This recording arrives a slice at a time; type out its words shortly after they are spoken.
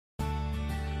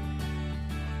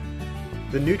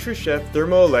The NutriChef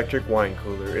Thermoelectric wine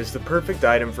cooler is the perfect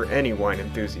item for any wine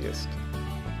enthusiast.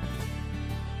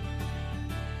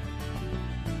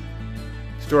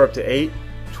 Store up to 8,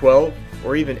 12,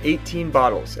 or even 18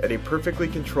 bottles at a perfectly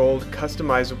controlled,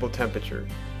 customizable temperature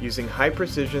using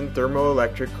high-precision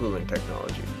thermoelectric cooling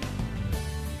technology.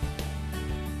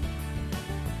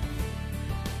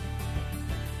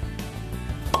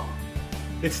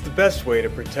 It's the best way to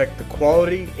protect the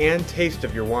quality and taste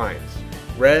of your wines,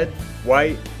 red,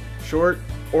 white, short,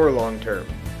 or long term.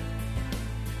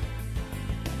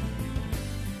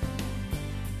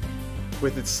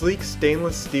 With its sleek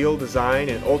stainless steel design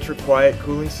and ultra-quiet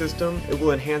cooling system, it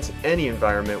will enhance any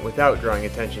environment without drawing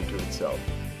attention to itself.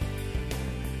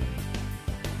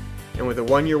 And with a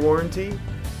 1-year warranty,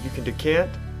 you can decant,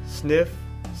 sniff,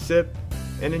 sip,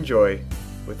 and enjoy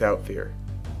without fear.